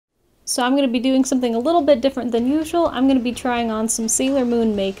So I'm going to be doing something a little bit different than usual. I'm going to be trying on some Sailor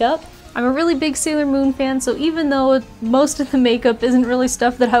Moon makeup. I'm a really big Sailor Moon fan, so even though most of the makeup isn't really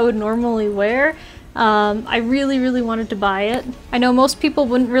stuff that I would normally wear, I really wanted to buy it. I know most people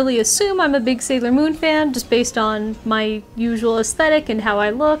wouldn't really assume I'm a big Sailor Moon fan just based on my usual aesthetic and how I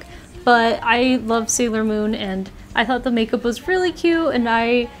look, but I love Sailor Moon and I thought the makeup was really cute and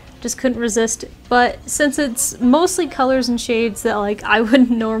I just couldn't resist. But since it's mostly colors and shades that like I would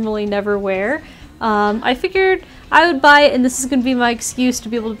normally never wear, I figured I would buy it and this is going to be my excuse to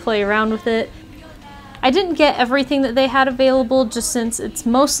be able to play around with it. I didn't get everything that they had available just since it's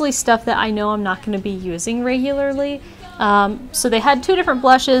mostly stuff that I know I'm not going to be using regularly. So they had two different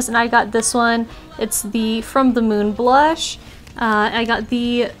blushes and I got this one. It's the From the Moon blush. I got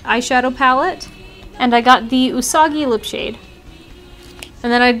the eyeshadow palette and I got the Usagi lip shade.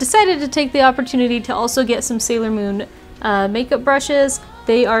 And then I decided to take the opportunity to also get some Sailor Moon makeup brushes.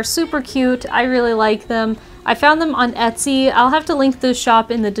 They are super cute. I really like them. I found them on Etsy. I'll have to link the shop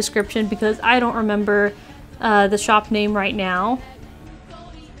in the description because I don't remember the shop name right now.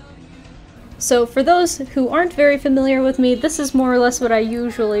 So for those who aren't very familiar with me, this is more or less what I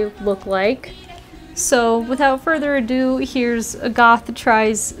usually look like. So without further ado, here's a Goth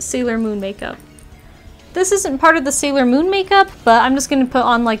tries Sailor Moon makeup. This isn't part of the Sailor Moon makeup, but I'm just going to put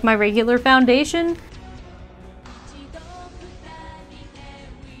on like my regular foundation.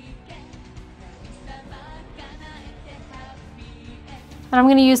 And I'm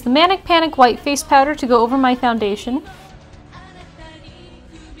going to use the Manic Panic white face powder to go over my foundation.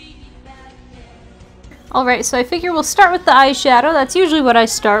 Alright, so I figure we'll start with the eyeshadow. That's usually what I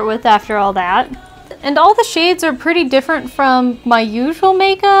start with after all that. And all the shades are pretty different from my usual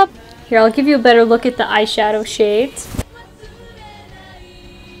makeup. Here, I'll give you a better look at the eyeshadow shades.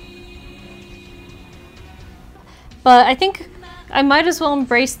 But I think I might as well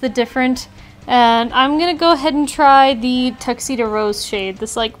embrace the different. And I'm gonna go ahead and try the Tuxedo Rose shade,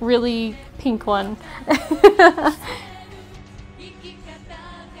 this like really pink one.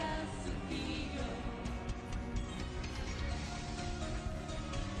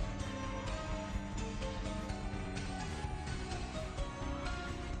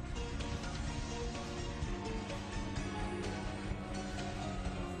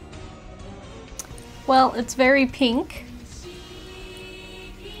 Well, it's very pink.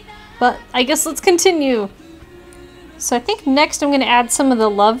 But I guess let's continue. So I think next I'm going to add some of the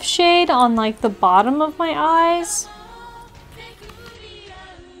Love shade on like the bottom of my eyes.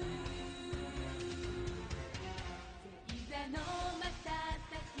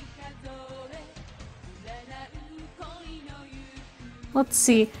 Let's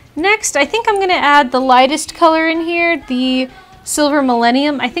see. Next, I think I'm going to add the lightest color in here, the Silver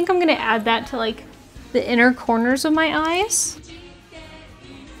Millennium. I think I'm going to add that to like the inner corners of my eyes.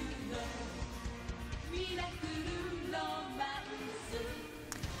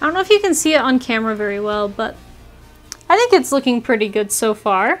 I don't know if you can see it on camera very well, but I think it's looking pretty good so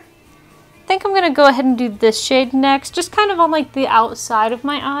far. I think I'm going to go ahead and do this shade next, just kind of on like the outside of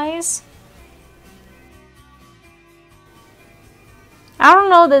my eyes. I don't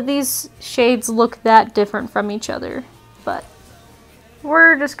know that these shades look that different from each other, but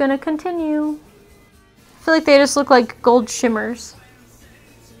we're just going to continue. I feel like they just look like gold shimmers.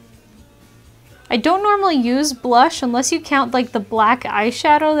 I don't normally use blush unless you count like the black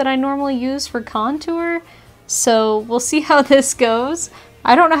eyeshadow that I normally use for contour, so we'll see how this goes.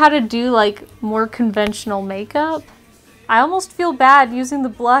 I don't know how to do like more conventional makeup. I almost feel bad using the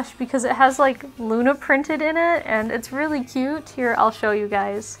blush because it has like Luna printed in it and it's really cute. Here, I'll show you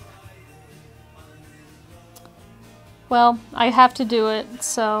guys. Well, I have to do it,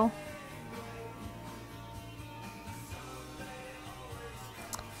 so...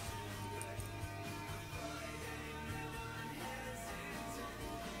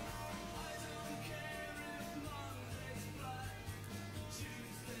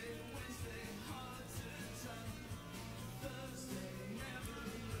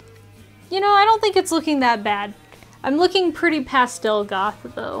 You know, I don't think it's looking that bad. I'm looking pretty pastel goth,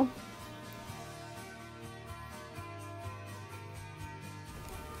 though.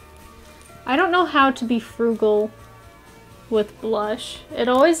 I don't know how to be frugal with blush. It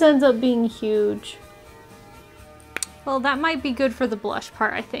always ends up being huge. Well, that might be good for the blush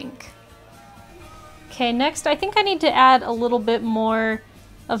part, I think. Okay, next I think I need to add a little bit more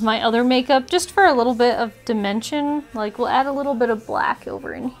of my other makeup just for a little bit of dimension. Like we'll add a little bit of black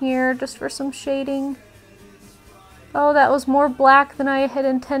over in here just for some shading. Oh, that was more black than I had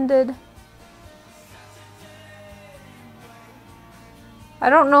intended. I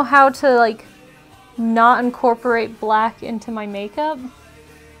don't know how to like not incorporate black into my makeup.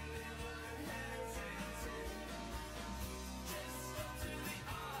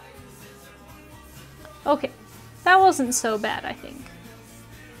 Okay, that wasn't so bad, I think.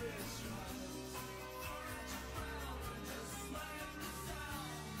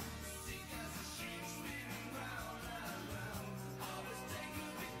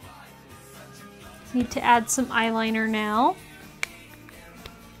 Need to add some eyeliner now.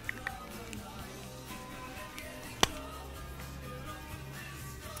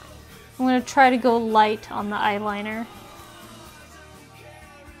 I'm going to try to go light on the eyeliner.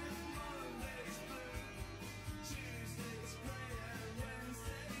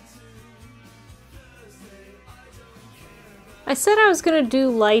 I said I was going to do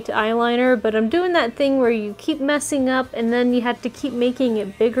light eyeliner, but I'm doing that thing where you keep messing up and then you have to keep making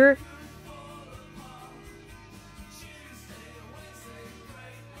it bigger.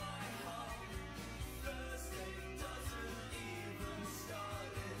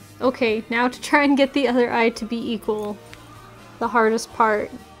 Okay, now to try and get the other eye to be equal. The hardest part.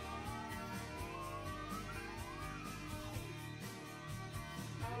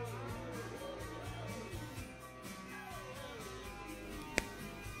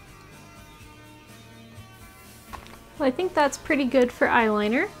 Well, I think that's pretty good for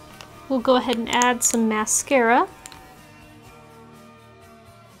eyeliner. We'll go ahead and add some mascara.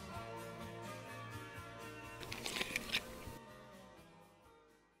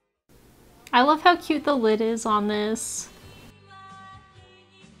 I love how cute the lid is on this.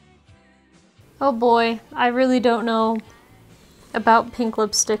 Oh boy, I really don't know about pink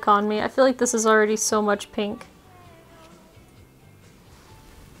lipstick on me. I feel like this is already so much pink.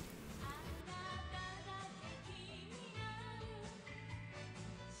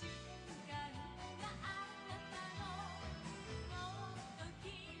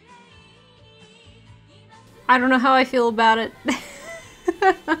 I don't know how I feel about it.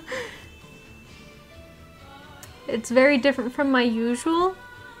 It's very different from my usual.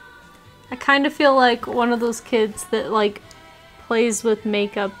 I kind of feel like one of those kids that like plays with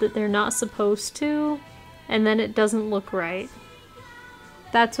makeup that they're not supposed to, and then it doesn't look right.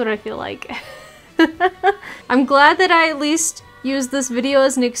 That's what I feel like. I'm glad that I at least used this video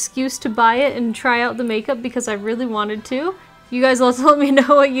as an excuse to buy it and try out the makeup because I really wanted to. You guys also let me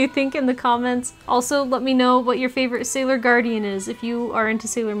know what you think in the comments. Also, let me know what your favorite Sailor Guardian is if you are into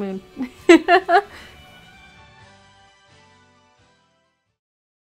Sailor Moon.